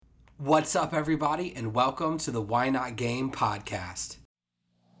What's up, everybody, and welcome to the Why Not Game podcast.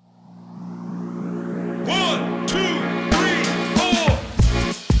 1, 2, 3, 4.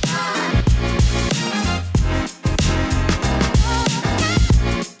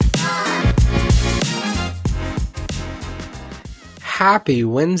 Happy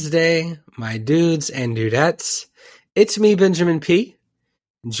Wednesday, my dudes and dudettes. It's me, Benjamin P.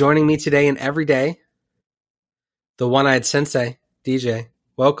 Joining me today and every day, the one-eyed sensei, DJ.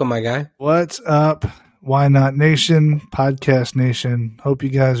 Welcome, my guy. What's up? Why Not Nation, Podcast Nation. Hope you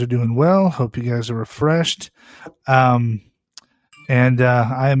guys are doing well. Hope you guys are refreshed. I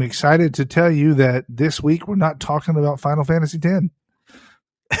am excited to tell you that this week we're not talking about Final Fantasy X.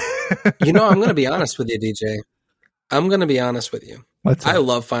 You know, I'm going to be honest with you, DJ. I'm going to be honest with you. I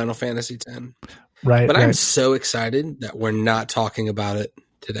love Final Fantasy X. Right. But I'm so excited that we're not talking about it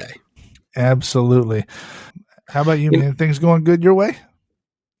today. Absolutely. How about you, man? Things going good your way?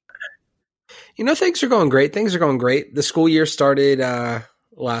 You know, things are going great. Things are going great. The school year started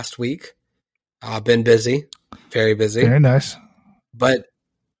last week. I've been busy, very busy. Very nice. But,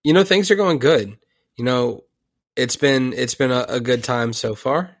 you know, things are going good. You know, it's been a good time so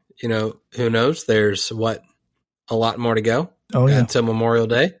far. You know, who knows? There's a lot more to go until Memorial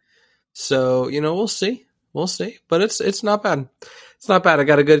Day. So, you know, we'll see. We'll see. But it's not bad. It's not bad. I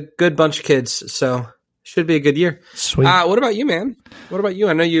got a good bunch of kids, so should be a good year. Sweet. What about you, man? What about you?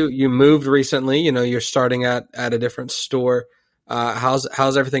 I know you moved recently. You know, you're starting at a different store. How's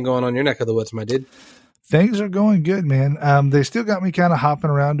everything going on your neck of the woods, my dude? Things are going good, man. They still got me kind of hopping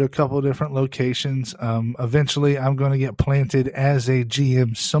around to a couple of different locations. Eventually, I'm going to get planted as a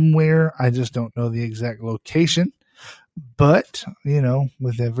GM somewhere. I just don't know the exact location. But, you know,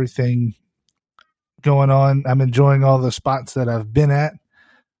 with everything going on, I'm enjoying all the spots that I've been at.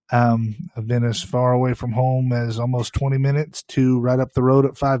 I've been as far away from home as almost 20 minutes to right up the road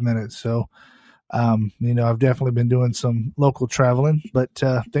at 5 minutes. So, you know, I've definitely been doing some local traveling, but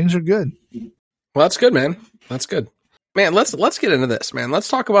things are good. Well, that's good, man. That's good. Man, let's get into this, man. Let's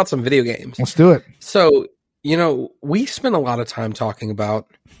talk about some video games. Let's do it. So, you know, we spent a lot of time talking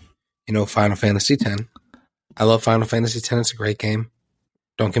about, you know, Final Fantasy X. I love Final Fantasy X. It's a great game.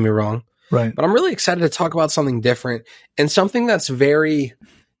 Don't get me wrong. Right. But I'm really excited to talk about something different and something that's very,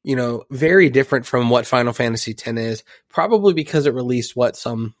 you know, very different from what Final Fantasy X is, probably because it released,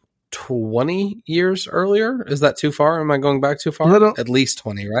 some 20 years earlier? Is that too far? Am I going back too far? At least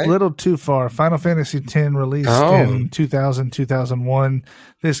 20, right? A little too far. Final Fantasy X released in 2000, 2001.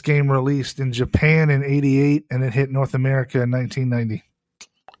 This game released in Japan in 88, and it hit North America in 1990.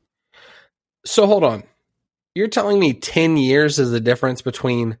 So hold on. You're telling me 10 years is the difference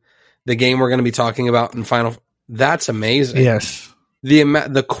between the game we're going to be talking about and Final... That's amazing. Yes.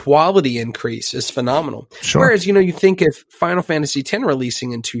 The quality increase is phenomenal. Sure. Whereas, you know, you think if Final Fantasy X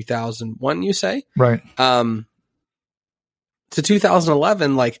releasing in 2001, you say? Right. To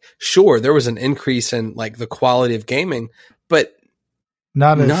 2011, like, sure, there was an increase in, like, the quality of gaming, but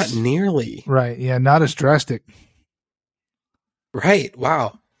not nearly. Right. Yeah, not as drastic. Right.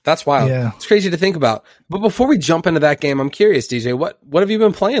 Wow. That's wild. Yeah. It's crazy to think about. But before we jump into that game, I'm curious, DJ, what have you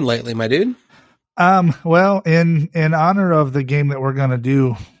been playing lately, my dude? Well, in honor of the game that we're going to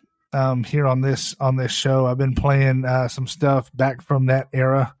do here on this show, I've been playing some stuff back from that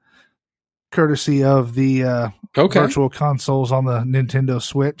era, courtesy of the virtual consoles on the Nintendo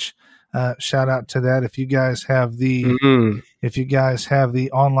Switch. Shout out to that. If you guys have the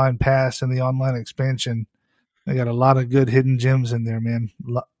online pass and the online expansion, they got a lot of good hidden gems in there, man.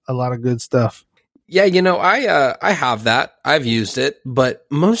 A lot of good stuff. Yeah, you know, I have that. I've used it, but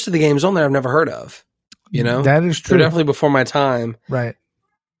most of the games on there I've never heard of. You know? That is true. They're definitely before my time. Right.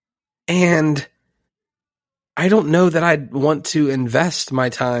 And I don't know that I'd want to invest my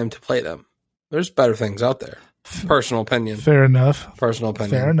time to play them. There's better things out there. Personal opinion. Fair enough. Personal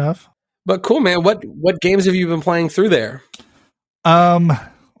opinion. Fair enough. But cool, man. What games have you been playing through there?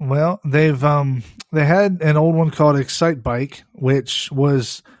 Well, they had an old one called Excite Bike, which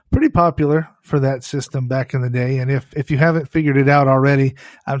was pretty popular for that system back in the day. And if you haven't figured it out already,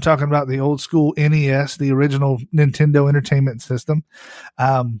 I'm talking about the old school NES, the original Nintendo Entertainment System.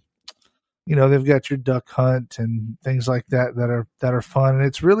 You know, they've got your Duck Hunt and things like that are fun. And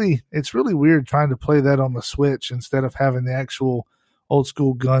it's really weird trying to play that on the Switch instead of having the actual old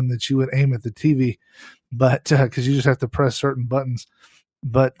school gun that you would aim at the TV, but because you just have to press certain buttons.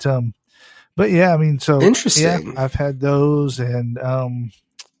 But yeah, I mean, so interesting. Yeah, I've had those and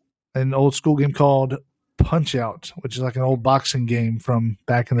an old school game called Punch Out, which is like an old boxing game from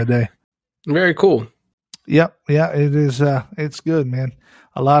back in the day. Very cool. Yep. Yeah, it is. It's good, man.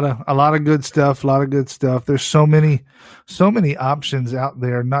 A lot of good stuff. There's so many options out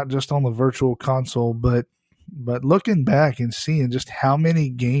there, not just on the virtual console, but looking back and seeing just how many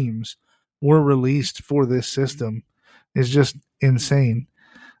games were released for this system is just insane.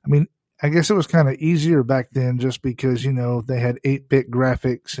 I mean, I guess it was kind of easier back then just because, they had 8-bit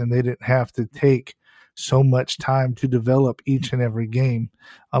graphics and they didn't have to take so much time to develop each and every game,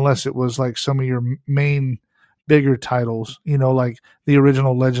 unless it was like some of your main bigger titles, like the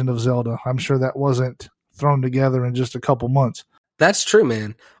original Legend of Zelda. I'm sure that wasn't thrown together in just a couple months. That's true,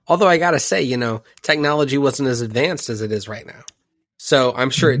 man. Although I got to say, technology wasn't as advanced as it is right now. So I'm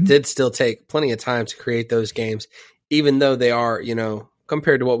sure it did still take plenty of time to create those games, even though they are,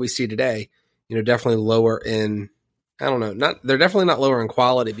 compared to what we see today, definitely lower in, I don't know, they're definitely not lower in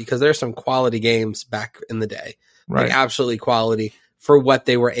quality, because there's some quality games back in the day, right? Like absolutely quality for what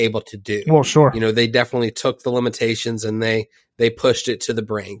they were able to do. Well, sure. They definitely took the limitations and they pushed it to the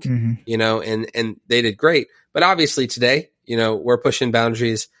brink, and they did great. But obviously today, we're pushing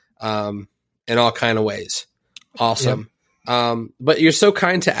boundaries in all kind of ways. Awesome. Yep. But you're so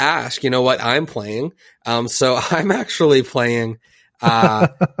kind to ask, what I'm playing. So I'm actually playing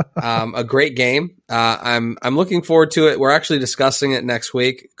a great game. I'm looking forward to it. We're actually discussing it next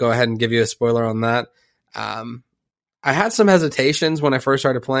week. Go ahead and give you a spoiler on that. I had some hesitations when I first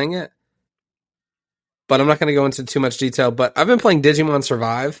started playing it, but I'm not going to go into too much detail. But I've been playing Digimon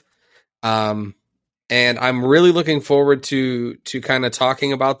Survive, and I'm really looking forward to kind of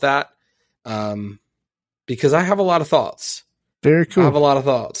talking about that, because I have a lot of thoughts. Very cool. I have a lot of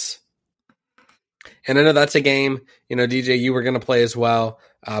thoughts. And I know that's a game, DJ, you were going to play as well,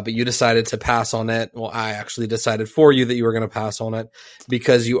 but you decided to pass on it. Well, I actually decided for you that you were going to pass on it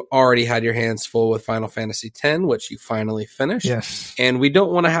because you already had your hands full with Final Fantasy X, which you finally finished. Yes. And we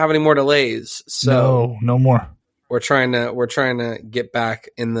don't want to have any more delays. So no more. We're trying to get back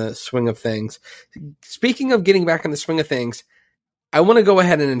in the swing of things. Speaking of getting back in the swing of things, I want to go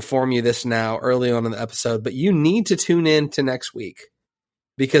ahead and inform you this now early on in the episode, but you need to tune in to next week.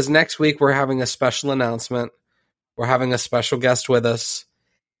 Because next week we're having a special announcement. We're having a special guest with us.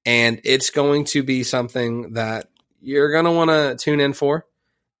 And it's going to be something that you're going to want to tune in for.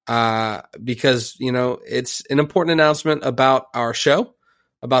 Because, it's an important announcement about our show.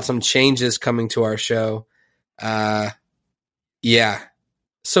 About some changes coming to our show. Yeah.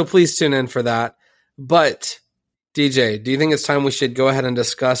 So please tune in for that. But, DJ, do you think it's time we should go ahead and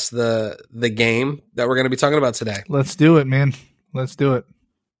discuss the game that we're going to be talking about today? Let's do it, man. Let's do it.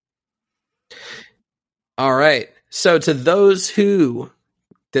 All right. So to those who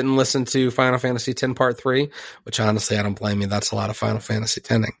didn't listen to Final Fantasy X Part 3, which honestly I don't blame you, that's a lot of Final Fantasy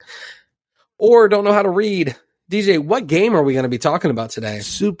X-ing, or don't know how to read, DJ, what game are we going to be talking about today?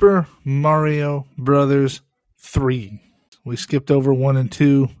 Super Mario Brothers 3. We skipped over 1 and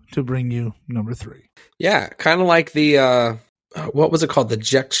 2 to bring you number 3. Yeah, kind of like the, what was it called? The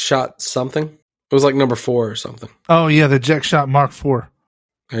Jet Shot something? It was like number 4 or something. Oh, yeah, the Jet Shot Mark IV.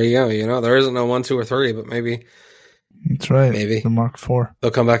 There you go. There isn't no 1, 2, or 3, but maybe. That's right. Maybe. The Mark IV.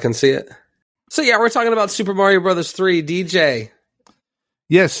 They'll come back and see it. So, yeah, we're talking about Super Mario Brothers 3. DJ.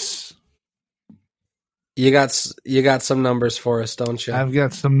 Yes. You got some numbers for us, don't you? I've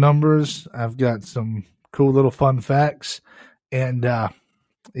got some numbers. I've got some cool little fun facts. And,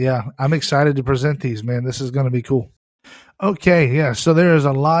 yeah, I'm excited to present these, man. This is going to be cool. Okay, yeah. So there is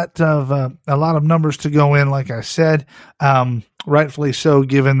a lot of numbers to go in, like I said. Rightfully so,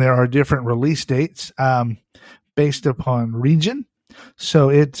 given there are different release dates based upon region. So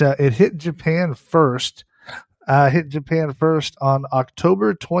it hit Japan first. Hit Japan first on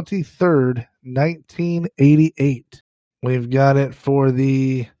October 23rd, 1988. We've got it for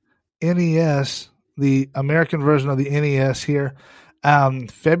the NES, the American version of the NES here.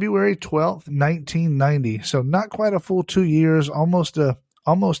 February 12th, 1990. So not quite a full 2 years, almost a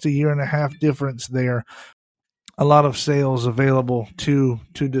year and a half difference there. A lot of sales available to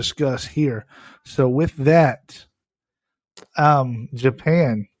discuss here. So with that,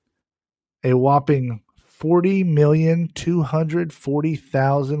 Japan, a whopping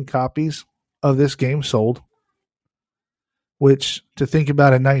 40,240,000 copies of this game sold, which to think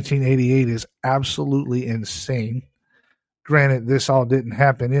about in 1988 is absolutely insane. Granted, this all didn't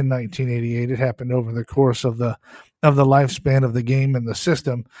happen in 1988. It happened over the course of the lifespan of the game and the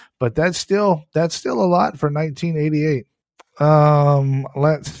system, but that's still a lot for 1988.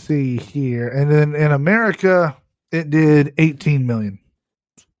 Let's see here. And then in America, it did 18 million.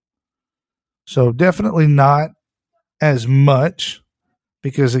 So definitely not as much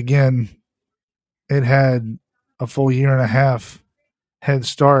because, again, it had a full year and a half head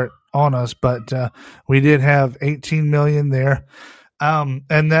start on us, but we did have 18 million there.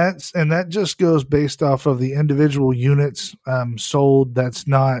 And that just goes based off of the individual units sold. That's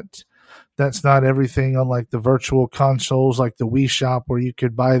not everything on like the virtual consoles, like the Wii Shop, where you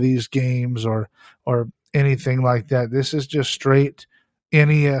could buy these games or anything like that. This is just straight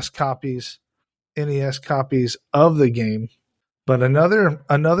NES copies of the game. But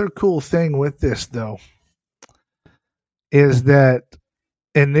another cool thing with this though is that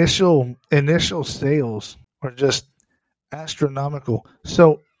initial sales are just astronomical.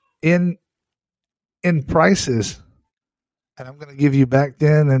 So in prices, and I'm going to give you back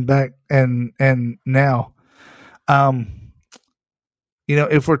then and now,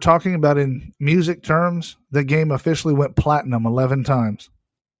 if we're talking about in music terms, the game officially went platinum 11 times,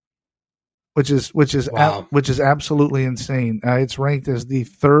 which is Wow. which is absolutely insane. It's ranked as the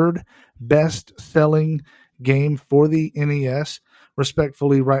third best selling game for the NES,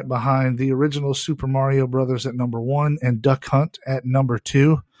 respectfully right behind the original Super Mario Brothers at number 1 and Duck Hunt at number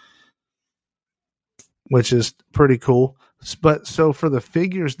 2, which is pretty cool. But so for the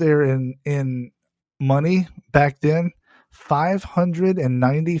figures there in money back then,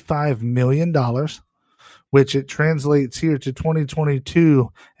 $595 million, which it translates here to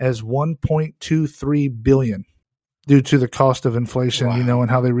 2022 as 1.23 billion due to the cost of inflation, Wow.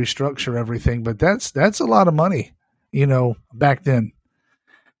 and how they restructure everything. But that's a lot of money, back then.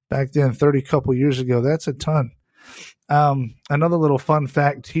 Back then, 30 couple years ago, that's a ton. Another little fun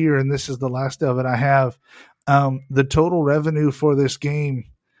fact here, and this is the last of it I have. The total revenue for this game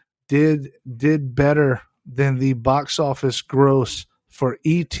did better than the box office gross for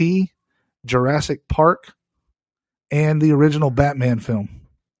E.T., Jurassic Park, and the original Batman film.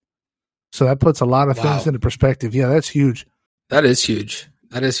 So that puts a lot of things into perspective. Yeah, that's huge. That is huge.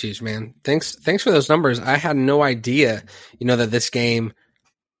 That is huge, man. Thanks for those numbers. I had no idea, that this game,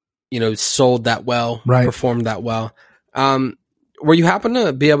 sold that well, Right. performed that well. Were you happen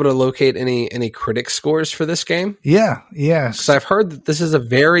to be able to locate any critic scores for this game? Yeah, yes. Because I've heard that this is a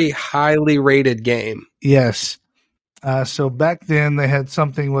very highly rated game. Yes. So back then they had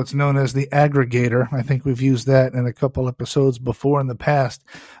something what's known as the aggregator. I think we've used that in a couple episodes before in the past.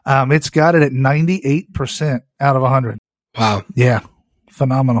 It's got it at 98% out of 100. Wow. Yeah,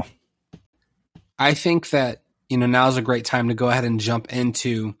 phenomenal. I think that, now's a great time to go ahead and jump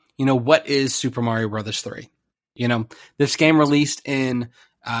into, what is Super Mario Brothers 3? This game released in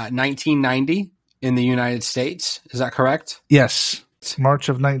 1990 in the United States. Is that correct? Yes, it's March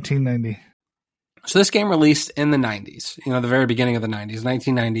of 1990. So this game released in the 90s, the very beginning of the 90s,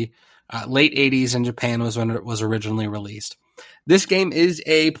 1990. Late 80s in Japan was when it was originally released. This game is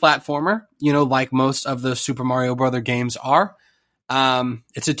a platformer, like most of the Super Mario Brother games are.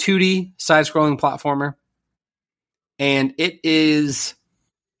 It's a 2D side-scrolling platformer. And it is,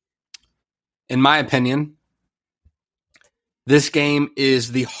 in my opinion, this game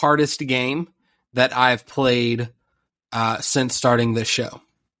is the hardest game that I've played since starting this show.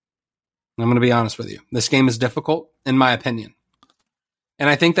 I'm going to be honest with you. This game is difficult, in my opinion. And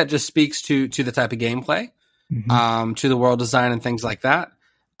I think that just speaks to the type of gameplay, to the world design and things like that.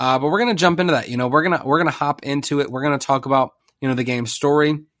 But we're going to jump into that. We're going to hop into it. We're going to talk about, the game's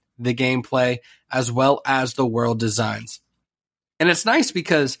story, the gameplay, as well as the world designs. And it's nice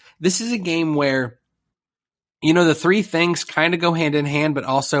because this is a game where, the three things kind of go hand in hand, but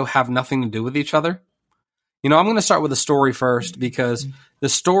also have nothing to do with each other. I'm going to start with the story first because the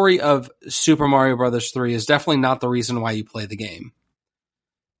story of Super Mario Brothers 3 is definitely not the reason why you play the game.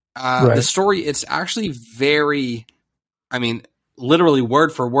 Right. The story, it's actually very, literally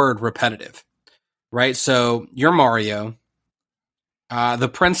word for word repetitive, right? So you're Mario. The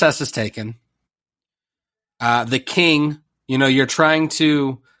princess is taken. The king, you're trying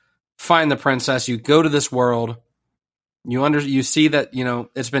to find the princess. You go to this world. You see that,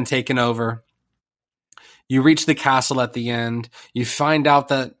 it's been taken over. You reach the castle at the end. You find out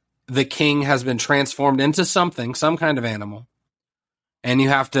that the king has been transformed into some kind of animal. And you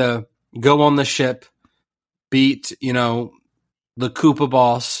have to go on the ship, beat, the Koopa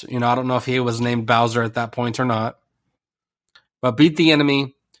boss. I don't know if he was named Bowser at that point or not. But beat the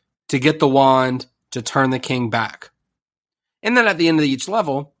enemy to get the wand to turn the king back. And then at the end of each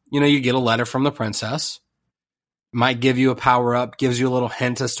level, you get a letter from the princess. Might give you a power-up, gives you a little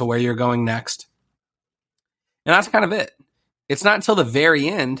hint as to where you're going next. And that's kind of it. It's not until the very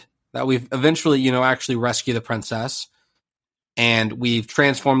end that we've eventually, actually rescue the princess. And we've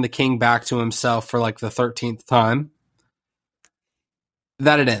transformed the king back to himself for like the 13th time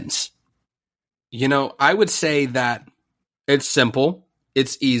that it ends. I would say that it's simple.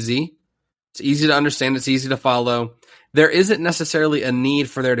 It's easy. It's easy to understand. It's easy to follow. There isn't necessarily a need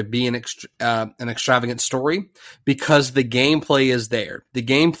for there to be an extravagant story because the gameplay is there. The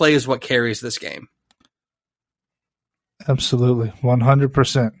gameplay is what carries this game. Absolutely,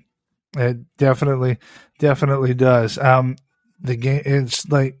 100%. It definitely does. The game, it's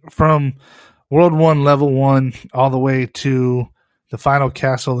like from World 1, Level 1, all the way to the final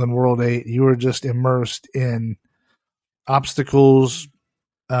castle in World 8, you are just immersed in obstacles,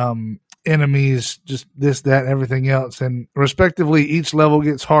 enemies, just this, that, and everything else. And respectively, each level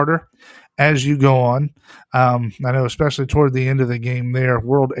gets harder as you go on. I know, especially toward the end of the game there,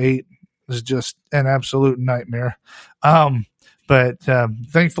 World 8 is just an absolute nightmare. But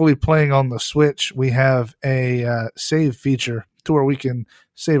thankfully, playing on the Switch, we have a save feature to where we can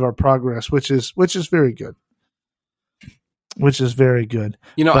save our progress, which is very good. Which is very good.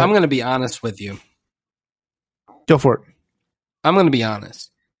 You know, I'm going to be honest with you. Go for it. I'm going to be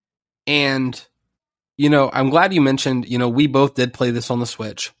honest. And, you know, I'm glad you mentioned, you know, we both did play this on the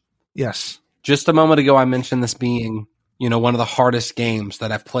Switch. Yes. Just a moment ago, I mentioned this being, you know, one of the hardest games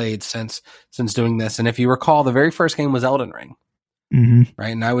that I've played since doing this. And if you recall, the very first game was Elden Ring. Mm-hmm.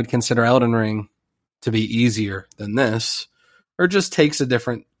 Right? And I would consider Elden Ring to be easier than this, or just takes a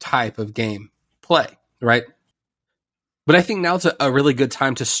different type of game play, right? But I think now's a really good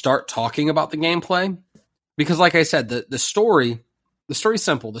time to start talking about the gameplay because, like I said, the story's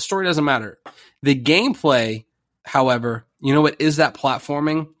simple. The story doesn't matter. The gameplay, however, you know what is that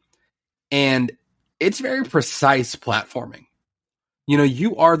platforming? And it's very precise platforming. You know,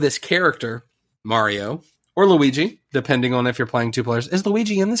 you are this character, Mario, or Luigi, depending on if you're playing two players. Is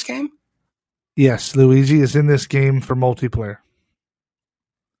Luigi in this game? Yes, Luigi is in this game for multiplayer.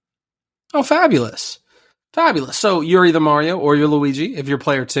 Oh, fabulous. Fabulous. So you're either Mario or you're Luigi if you're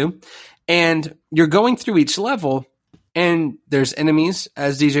player 2. And you're going through each level, and there's enemies,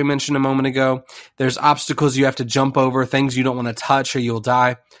 as DJ mentioned a moment ago. There's obstacles you have to jump over, things you don't want to touch or you'll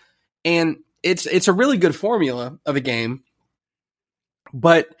die. And it's a really good formula of a game,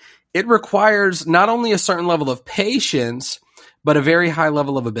 but it requires not only a certain level of patience, but a very high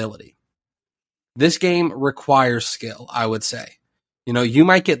level of ability. This game requires skill, I would say. You know, you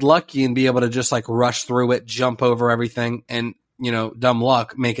might get lucky and be able to just like rush through it, jump over everything, and, you know, dumb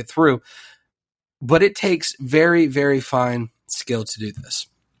luck, make it through. But it takes very, very fine skill to do this.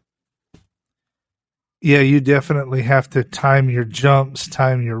 Yeah, you definitely have to time your jumps,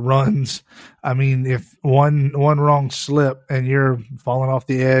 time your runs. I mean, if one wrong slip and you're falling off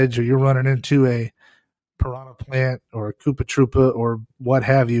the edge, or you're running into a piranha plant or a Koopa Troopa or what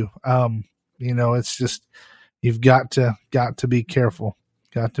have you, you know, it's just you've got to be careful.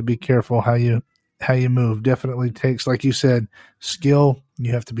 Got to be careful how you move. Definitely takes, like you said, skill.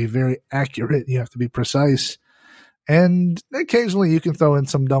 You have to be very accurate. You have to be precise. And occasionally you can throw in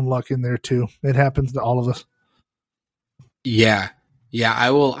some dumb luck in there too. It happens to all of us. Yeah. Yeah, I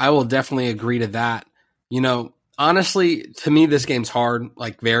will definitely agree to that. You know, honestly, to me, this game's hard,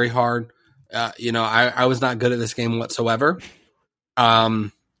 like very hard. You know, I was not good at this game whatsoever.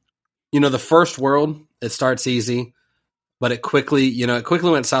 You know, the first world, it starts easy, but it quickly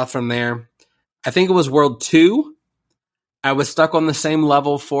went south from there. I think it was World 2. I was stuck on the same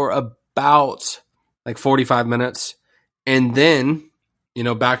level for about like 45 minutes. And then, you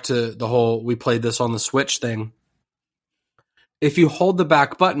know, back to the whole, we played this on the Switch thing. If you hold the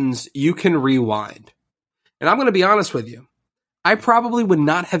back buttons, you can rewind. And I'm going to be honest with you. I probably would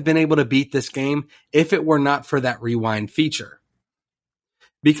not have been able to beat this game if it were not for that rewind feature.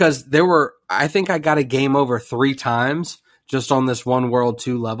 Because I think I got a game over 3 times just on this one World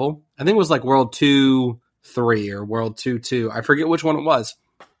 2 level. I think it was like World 2-3 or World 2-2. I forget which one it was.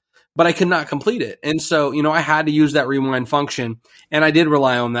 But I could not complete it. And so, you know, I had to use that rewind function, and I did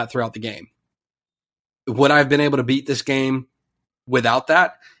rely on that throughout the game. Would I have been able to beat this game without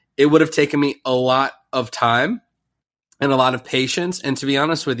that? It would have taken me a lot of time and a lot of patience. And to be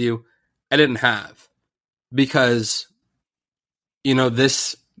honest with you, I didn't have. Because, you know,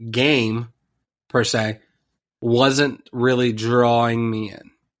 this game, per se, wasn't really drawing me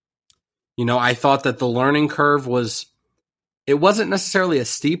in. You know, I thought that the learning curve it wasn't necessarily a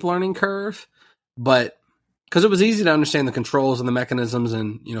steep learning curve, but because it was easy to understand the controls and the mechanisms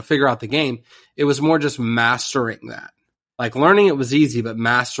and, you know, figure out the game, it was more just mastering that. Like learning it was easy, but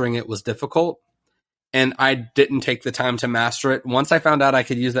mastering it was difficult. And I didn't take the time to master it. Once I found out I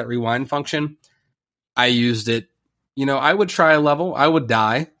could use that rewind function, I used it. You know, I would try a level, I would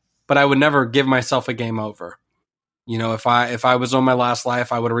die, but I would never give myself a game over. You know, if I was on my last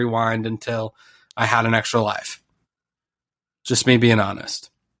life, I would rewind until I had an extra life. Just me being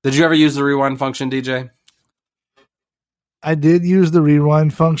honest. Did you ever use the rewind function, DJ? I did use the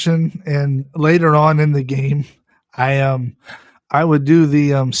rewind function, and later on in the game, I would do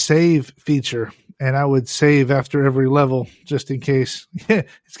the save feature, and I would save after every level just in case.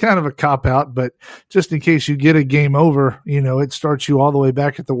 It's kind of a cop out, but just in case you get a game over, it starts you all the way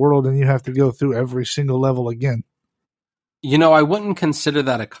back at the world, and you have to go through every single level again. I wouldn't consider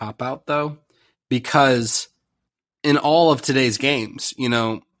that a cop out though, because in all of today's games,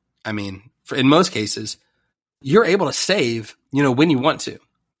 in most cases, you're able to save, when you want to.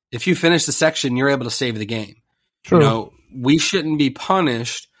 If you finish the section, you're able to save the game. True. We shouldn't be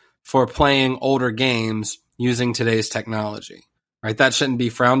punished for playing older games using today's technology, right? That shouldn't be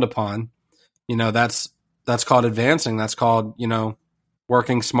frowned upon. That's called advancing. That's called,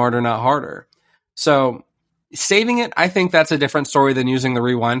 working smarter, not harder. So saving it, I think that's a different story than using the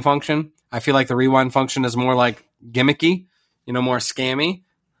rewind function. I feel like the rewind function is more like gimmicky, more scammy.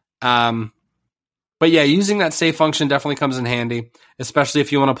 But yeah, using that save function definitely comes in handy, especially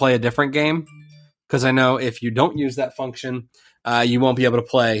if you want to play a different game. Because I know if you don't use that function, you won't be able to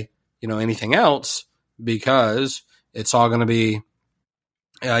play, anything else, because it's all going to be,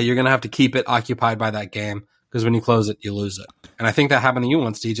 you're going to have to keep it occupied by that game, because when you close it, you lose it. And I think that happened to you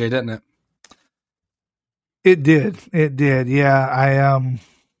once, DJ, didn't it? It did. Yeah, I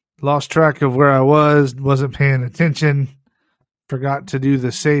lost track of where I wasn't paying attention, forgot to do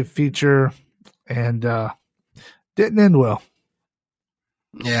the save feature, and didn't end well.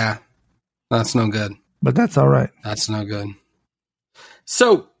 Yeah, that's no good. But that's all right. That's no good.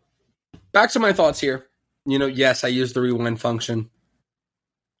 So, back to my thoughts here. Yes, I used the rewind function.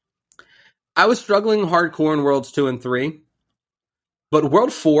 I was struggling hardcore in Worlds 2 and 3. But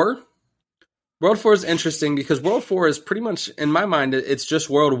World 4 is interesting because World 4 is pretty much, in my mind, it's just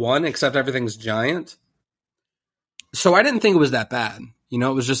World 1, except everything's giant. So I didn't think it was that bad. It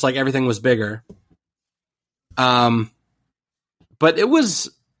was just like everything was bigger. But it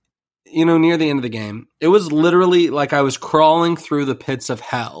was, near the end of the game, it was literally like I was crawling through the pits of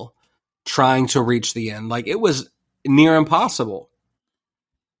hell trying to reach the end. Like, it was near impossible.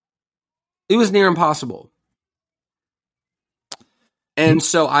 It was near impossible. And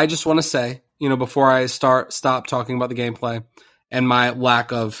so I just want to say, before I stop talking about the gameplay and my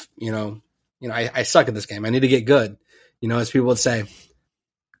lack of, I suck at this game. I need to get good. As people would say,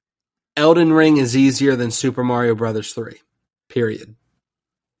 Elden Ring is easier than Super Mario Brothers 3, period.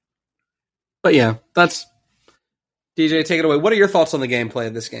 But yeah, that's DJ, take it away. What are your thoughts on the gameplay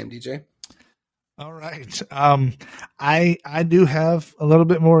of this game, DJ? All right. I do have a little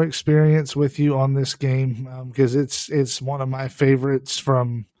bit more experience with you on this game because it's one of my favorites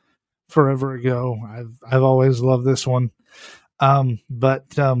from forever ago. I've always loved this one. But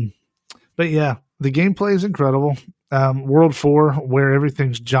yeah, the gameplay is incredible. World 4, where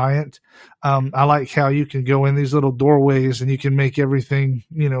everything's giant. I like how you can go in these little doorways and you can make everything,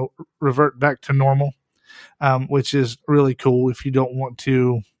 revert back to normal, which is really cool if you don't want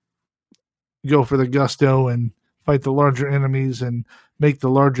to go for the gusto and fight the larger enemies and make the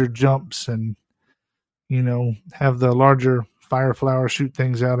larger jumps and, have the larger fire flower shoot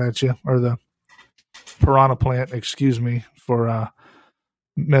things out at you, or the piranha plant, excuse me, for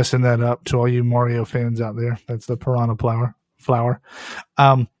messing that up to all you Mario fans out there. That's the piranha flower.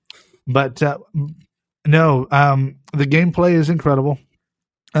 But no, the gameplay is incredible.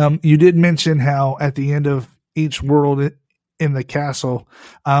 You did mention how at the end of each world in the castle,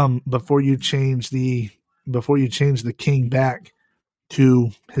 before you change the king back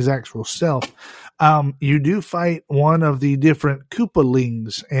to his actual self, you do fight one of the different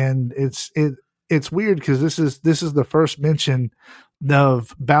Koopalings, and it's weird because this is the first mention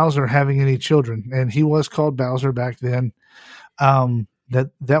of Bowser having any children, and he was called Bowser back then.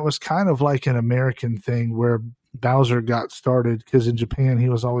 That was kind of like an American thing where Bowser got started, because in Japan he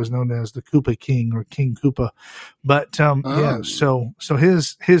was always known as the Koopa King or King Koopa. But yeah, so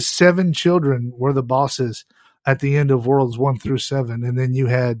his 7 children were the bosses at the end of Worlds 1 through 7, and then you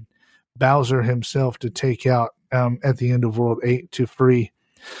had Bowser himself to take out at the end of World 8 to free.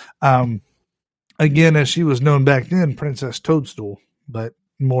 Again, as she was known back then, Princess Toadstool, but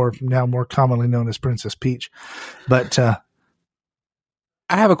more commonly known as Princess Peach. But I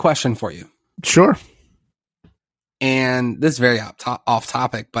have a question for you. Sure. And this is very off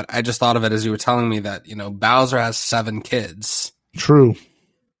topic, but I just thought of it as you were telling me that, Bowser has 7 kids. True.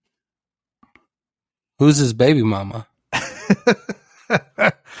 Who's his baby mama?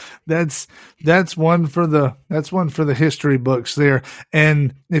 That's one for the history books there.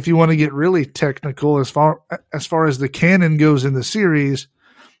 And if you want to get really technical, as far as the canon goes in the series,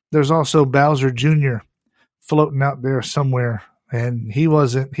 there's also Bowser Jr. floating out there somewhere, and he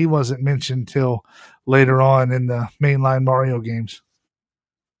wasn't mentioned till later on in the mainline Mario games.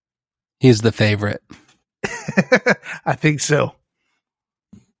 He's the favorite. I think so.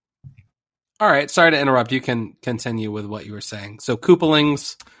 All right. Sorry to interrupt. You can continue with what you were saying. So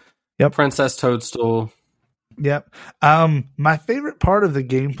Koopalings, yep. Princess Toadstool. Yep. My favorite part of the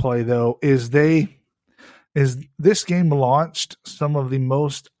gameplay, though, is this game launched some of the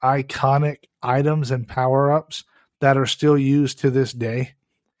most iconic items and power-ups that are still used to this day.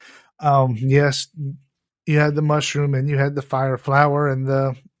 Yes, you had the mushroom and you had the fire flower and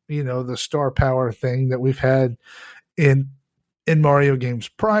the star power thing that we've had in Mario games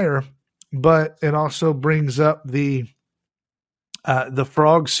prior, but it also brings up the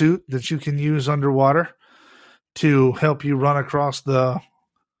frog suit that you can use underwater to help you run across the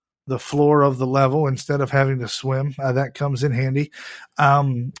floor of the level instead of having to swim. That comes in handy.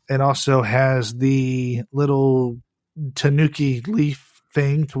 It also has the little tanuki leaf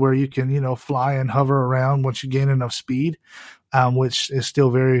thing to where you can, fly and hover around once you gain enough speed, which is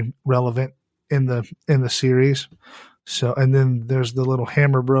still very relevant in the series. So, and then there's the little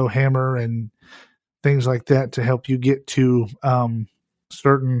hammer bro hammer and things like that to help you get to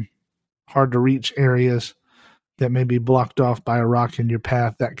certain hard to reach areas that may be blocked off by a rock in your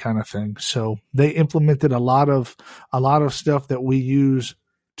path, that kind of thing. So they implemented a lot of stuff that we use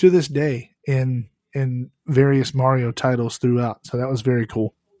to this day in various Mario titles throughout. So that was very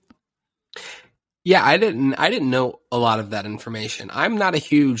cool. Yeah, I didn't know a lot of that information. I'm not a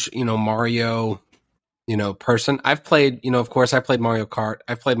huge, Mario, person. I've played, of course I played Mario Kart.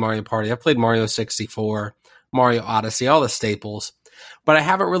 I've played Mario Party. I've played Mario 64, Mario Odyssey, all the staples, but I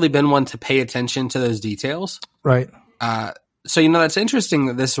haven't really been one to pay attention to those details. Right. So, that's interesting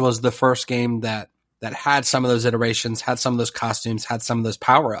that this was the first game that had some of those iterations, had some of those costumes, had some of those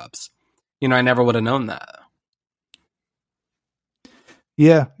power-ups. I never would have known that.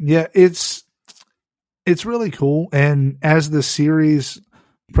 Yeah, it's really cool. And as the series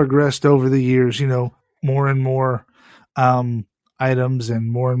progressed over the years, more and more items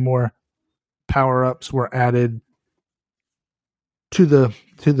and more power-ups were added to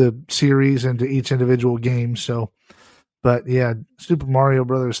the series and to each individual game. So, but yeah, Super Mario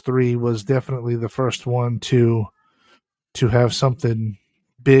Brothers 3 was definitely the first one to have something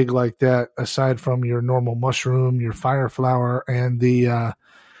big like that, aside from your normal mushroom, your fire flower, and the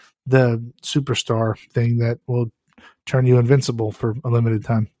superstar thing that will turn you invincible for a limited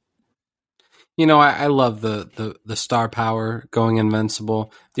time. I love the star power going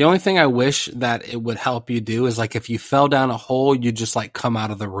invincible. The only thing I wish that it would help you do is like if you fell down a hole, you just like come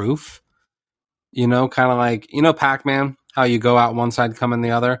out of the roof. Kind of like, Pac-Man, how you go out one side, come in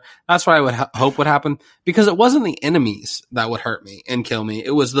the other. That's what I would hope would happen, because it wasn't the enemies that would hurt me and kill me.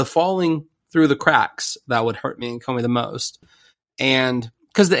 It was the falling through the cracks that would hurt me and kill me the most. And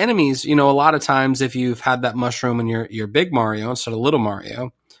because the enemies, a lot of times if you've had that mushroom in your big Mario instead of little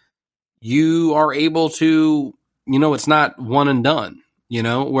Mario, you are able to, it's not one and done,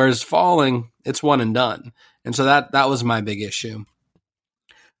 whereas falling, it's one and done. And so that was my big issue.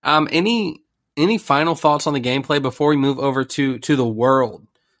 Any final thoughts on the gameplay before we move over to the world?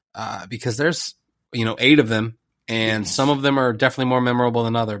 Because there's, 8 of them, and some of them are definitely more memorable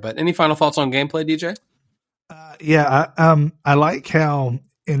than other. But any final thoughts on gameplay, DJ? I like how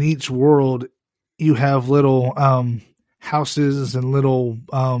in each world you have little houses and little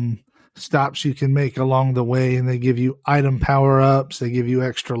stops you can make along the way, and they give you item power-ups, they give you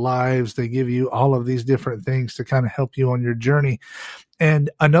extra lives, they give you all of these different things to kind of help you on your journey. And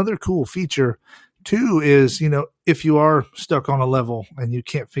another cool feature too is, if you are stuck on a level and you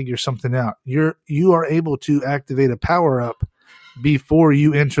can't figure something out, you are able to activate a power-up before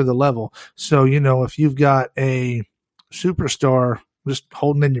you enter the level. So, if you've got a superstar just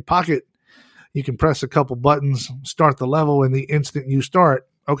holding in your pocket, you can press a couple buttons, start the level, and the instant you start,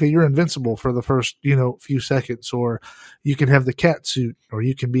 okay, you're invincible for the first, few seconds. Or you can have the cat suit, or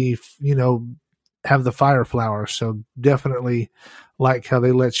you can be, have the fire flower. So definitely like how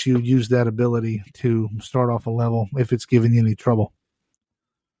they let you use that ability to start off a level if it's giving you any trouble.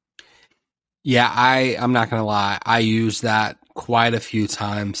 Yeah, I'm not going to lie. I use that quite a few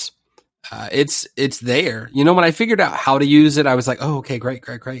times. It's there. When I figured out how to use it, I was like, oh, okay,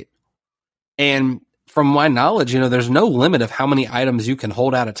 great. And from my knowledge, there's no limit of how many items you can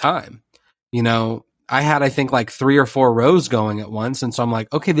hold at a time. I had, I think, like 3 or 4 rows going at once. And so I'm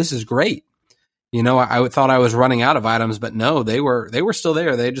like, okay, this is great. I thought I was running out of items, but no, they were still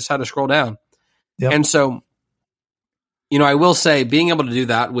there. They just had to scroll down. Yep. And so, I will say being able to do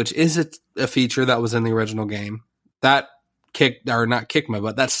that, which is a feature that was in the original game, that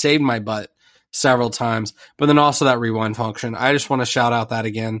that saved my butt several times. But then also that rewind function. I just want to shout out that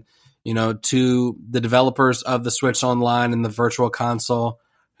again. to the developers of the Switch Online and the Virtual Console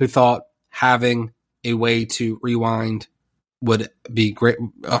who thought having a way to rewind would be great.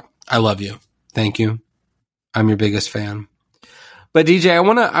 Oh, I love you. Thank you. I'm your biggest fan. But DJ,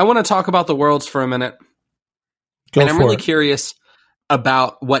 I want to talk about the worlds for a minute. And I'm really curious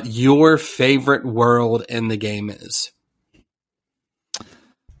about what your favorite world in the game is.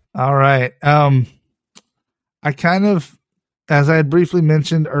 All right. I kind of, as I had briefly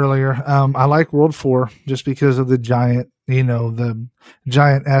mentioned earlier, I like World 4 just because of the giant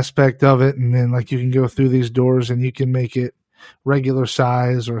aspect of it. And then like you can go through these doors and you can make it regular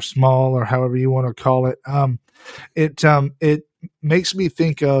size or small or however you want to call it. It makes me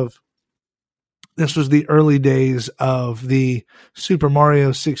think of, this was the early days of the Super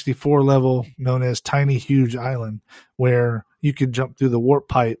Mario 64 level known as Tiny Huge Island, where you could jump through the warp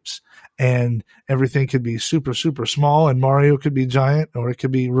pipes and everything could be super, super small and Mario could be giant, or it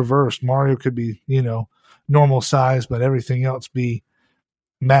could be reversed. Mario could be, normal size, but everything else be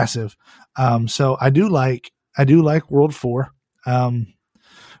massive. So I do like World 4.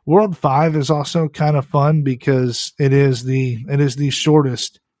 World 5 is also kind of fun because it is the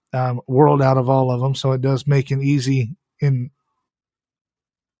shortest world out of all of them, so it does make an easy-ish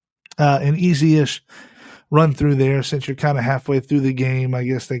run through there. Since you're kind of halfway through the game, I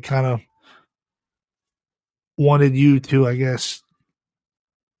guess they kind of wanted you to, I guess,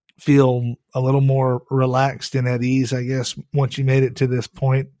 feel a little more relaxed and at ease, I guess, once you made it to this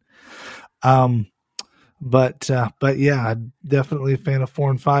point. But yeah, definitely a fan of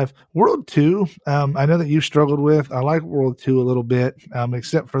 4 and 5. World 2, I know that you struggled with. I like World 2 a little bit,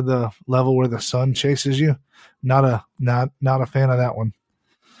 except for the level where the sun chases you. Not a fan of that one.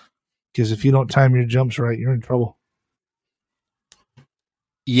 Because if you don't time your jumps right, you're in trouble.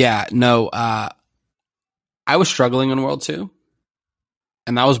 Yeah, no, I was struggling in World 2,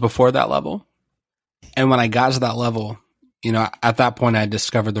 and that was before that level. And when I got to that level, at that point I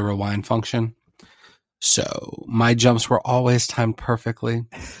discovered the rewind function. So my jumps were always timed perfectly.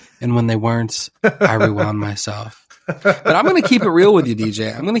 And when they weren't, I rewound myself. But I'm going to keep it real with you,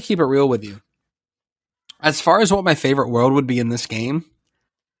 DJ. I'm going to keep it real with you. As far as what my favorite world would be in this game,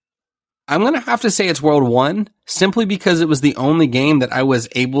 I'm going to have to say it's World 1, simply because it was the only game that I was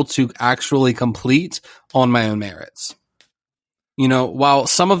able to actually complete on my own merits. While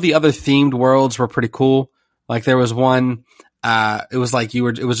some of the other themed worlds were pretty cool, like there was one, it was like it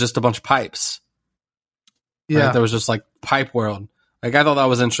was just a bunch of pipes. Yeah, right? There was just like pipe world. Like I thought that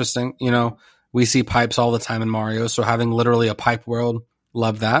was interesting. We see pipes all the time in Mario, so having literally a pipe world,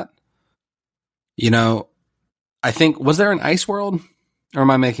 love that. I think, was there an ice world, or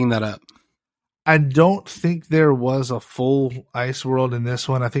am I making that up? I don't think there was a full ice world in this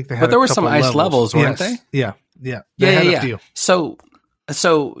one. I think they had, but there were some ice levels, weren't they? Yeah. They had a few. So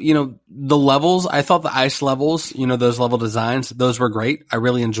the levels, I thought the ice levels, those level designs, those were great. I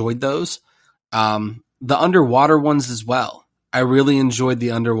really enjoyed those. The underwater ones as well. I really enjoyed the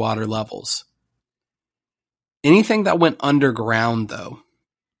underwater levels. Anything that went underground, though,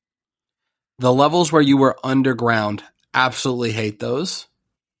 the levels where you were underground, absolutely hate those.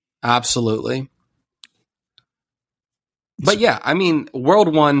 Absolutely. But yeah, I mean, World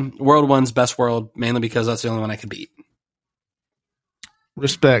 1's best world, mainly because that's the only one I could beat.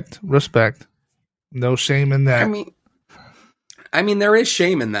 Respect. No shame in that. I mean, there is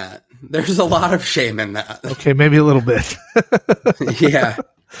shame in that. There's a lot of shame in that. Okay, maybe a little bit.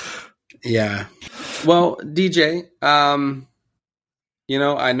 Yeah. Well, DJ, I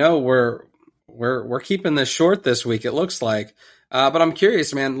know we're keeping this short this week, it looks like. But I'm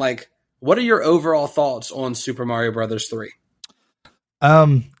curious, man, like, what are your overall thoughts on Super Mario Brothers 3?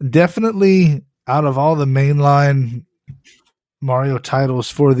 Definitely out of all the mainline Mario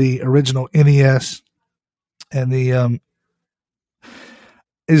titles for the original NES and the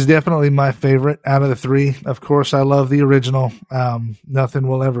is definitely my favorite out of the 3. Of course, I love the original. Nothing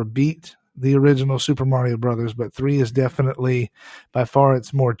will ever beat the original Super Mario Brothers, but 3 is definitely, by far,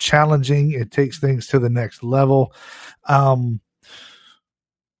 it's more challenging. It takes things to the next level.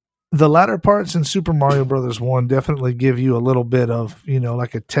 The latter parts in Super Mario Brothers 1 definitely give you a little bit of,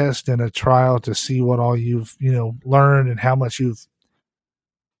 like a test and a trial to see what all you've, learned and how much you've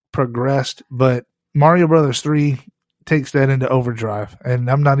progressed. But Mario Brothers 3 takes that into overdrive. And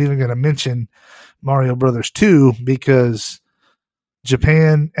I'm not even going to mention Mario Brothers 2 because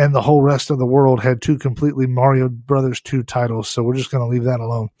Japan and the whole rest of the world had 2 completely Mario Brothers 2 titles. So we're just going to leave that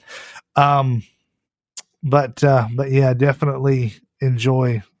alone. But yeah, definitely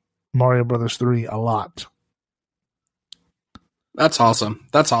enjoy Mario Brothers 3 a lot. That's awesome.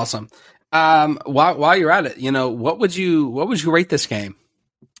 While you're at it, what would you rate this game?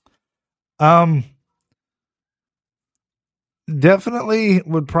 Definitely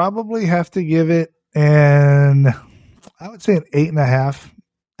would probably have to give it I would say an 8.5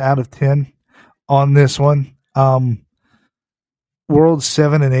 out of 10 on this one. World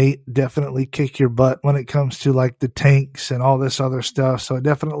 7 and 8 definitely kick your butt when it comes to like the tanks and all this other stuff. So it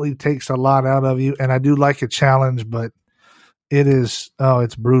definitely takes a lot out of you. And I do like a challenge, but it's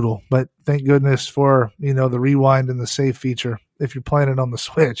brutal. But thank goodness for, the rewind and the save feature if you're playing it on the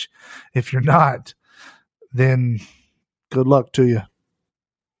Switch. If you're not, then good luck to you.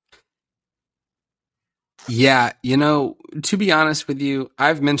 Yeah, to be honest with you,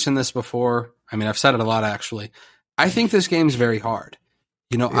 I've mentioned this before. I mean, I've said it a lot actually. I think this game's very hard.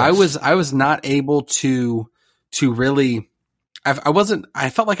 Yes. I was not able to really I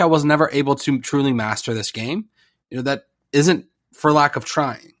felt like I was never able to truly master this game. That isn't for lack of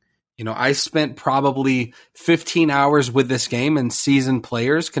trying. I spent probably 15 hours with this game, and seasoned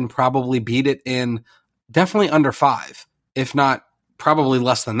players can probably beat it in definitely under 5, if not probably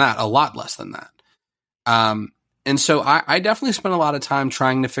less than that, a lot less than that. And so I definitely spent a lot of time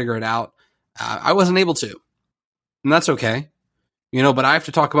trying to figure it out. I wasn't able to, and that's okay. But I have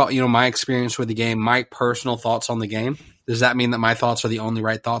to talk about, my experience with the game, my personal thoughts on the game. Does that mean that my thoughts are the only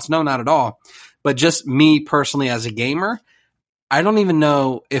right thoughts? No, not at all. But just me personally as a gamer, I don't even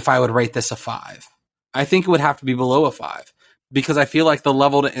know if I would rate this a 5. I think it would have to be below a 5 because I feel like the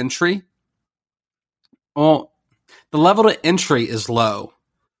level to entry is low,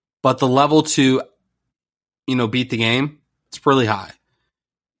 but the level to, beat the game, it's really high.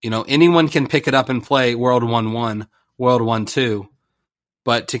 Anyone can pick it up and play World 1-1, World 1-2,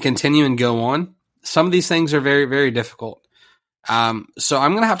 but to continue and go on, some of these things are very, very difficult. So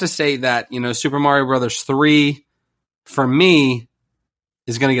I'm going to have to say that, Super Mario Brothers 3, for me,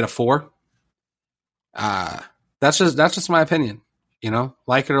 is going to get a 4. That's just my opinion.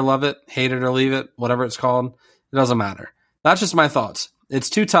 Like it or love it, hate it or leave it, whatever it's called, it doesn't matter. That's just my thoughts. It's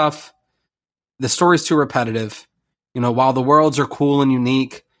too tough. The story's too repetitive. While the worlds are cool and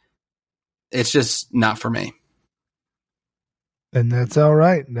unique, it's just not for me. And that's all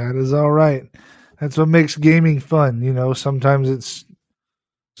right. That is all right. That's what makes gaming fun. Sometimes it's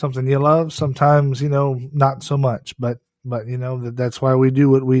something you love, sometimes, not so much. But that's why we do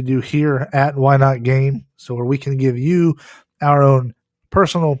what we do here at Why Not Game, so where we can give you our own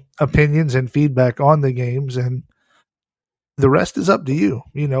personal opinions and feedback on the games, and the rest is up to you.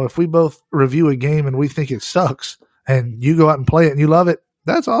 If we both review a game and we think it sucks and you go out and play it and you love it,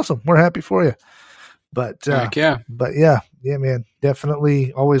 that's awesome. We're happy for you. But man,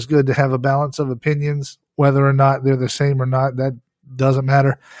 definitely always good to have a balance of opinions, whether or not they're the same or not. That doesn't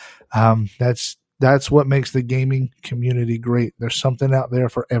matter. That's what makes the gaming community great. There's something out there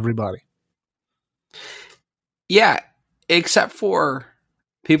for everybody. Yeah, except for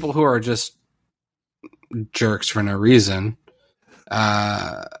people who are just jerks for no reason.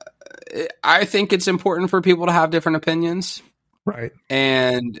 I think it's important for people to have different opinions. Right.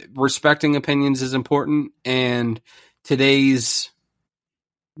 And respecting opinions is important. And today's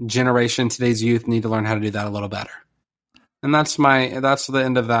generation, today's youth need to learn how to do that a little better. And that's the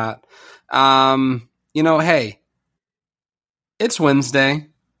end of that. Hey, it's Wednesday.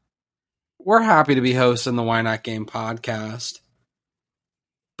 We're happy to be hosting the Why Not Game podcast.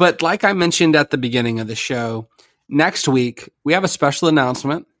 But like I mentioned at the beginning of the show, next week we have a special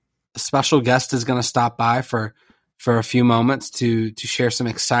announcement. A special guest is going to stop by for a few moments to share some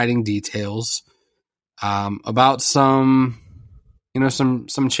exciting details about some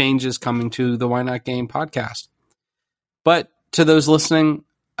changes coming to the Why Not Game podcast. But to those listening,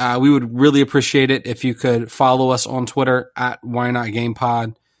 we would really appreciate it if you could follow us on Twitter at Why Not Game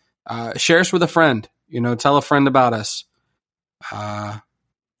Pod. Share us with a friend. Tell a friend about us.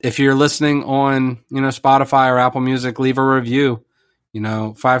 If you're listening on Spotify or Apple Music, leave a review.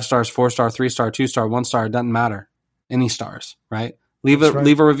 5 stars, 4 star, 3 star, 2 star, 1 star. It doesn't matter. Any stars, right? Leave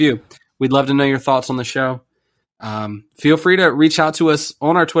a review. We'd love to know your thoughts on the show. Feel free to reach out to us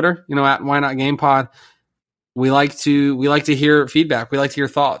on our Twitter, at Why Not Game Pod. We like to hear feedback. We like to hear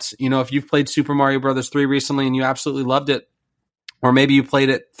thoughts. If you've played Super Mario Brothers 3 recently and you absolutely loved it, or maybe you played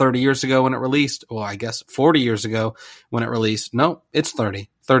it 30 years ago when it released. Well, I guess 40 years ago when it released. No, it's 30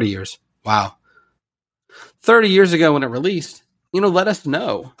 years. Wow. 30 years ago when it released. Let us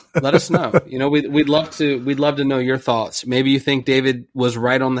know. Let us know. We'd love to know your thoughts. Maybe you think David was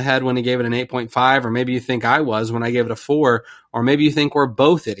right on the head when he gave it an 8.5, or maybe you think I was when I gave it a 4, or maybe you think we're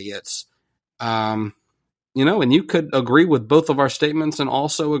both idiots. And you could agree with both of our statements and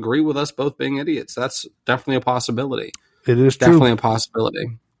also agree with us both being idiots. That's definitely a possibility. It is definitely a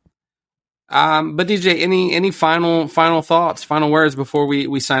possibility. But DJ, any final thoughts, final words before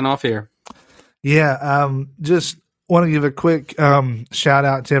we sign off here? Yeah, just want to give a quick shout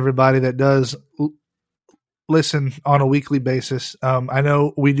out to everybody that does listen on a weekly basis. I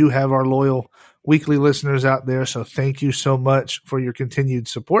know we do have our loyal weekly listeners out there, so thank you so much for your continued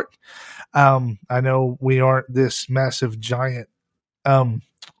support. I know we aren't this massive giant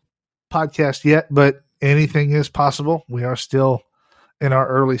podcast yet, but anything is possible. We are still in our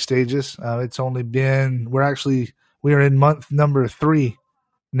early stages. It's only been, we are in month number 3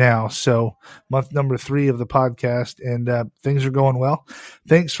 now. So month number 3 of the podcast, and things are going well.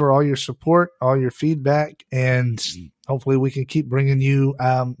 Thanks for all your support, all your feedback, and hopefully we can keep bringing you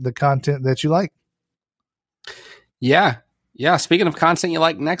the content that you like. Yeah. Speaking of content you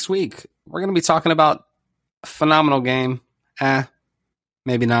like, next week, we're going to be talking about a phenomenal game.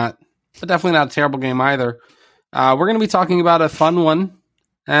 Maybe not, but definitely not a terrible game either. We're going to be talking about a fun one.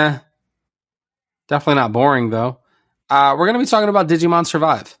 Definitely not boring, though. We're going to be talking about Digimon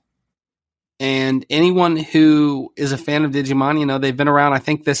Survive. And anyone who is a fan of Digimon, they've been around. I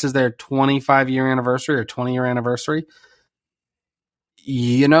think this is their 25-year anniversary or 20-year anniversary.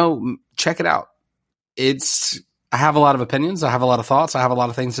 Check it out. I have a lot of opinions. I have a lot of thoughts. I have a lot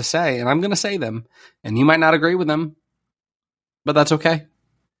of things to say, and I'm going to say them. And you might not agree with them, but that's okay.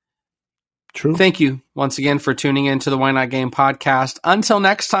 True. Thank you once again for tuning in to the Why Not Game podcast. Until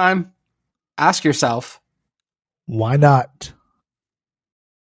next time, ask yourself, why not?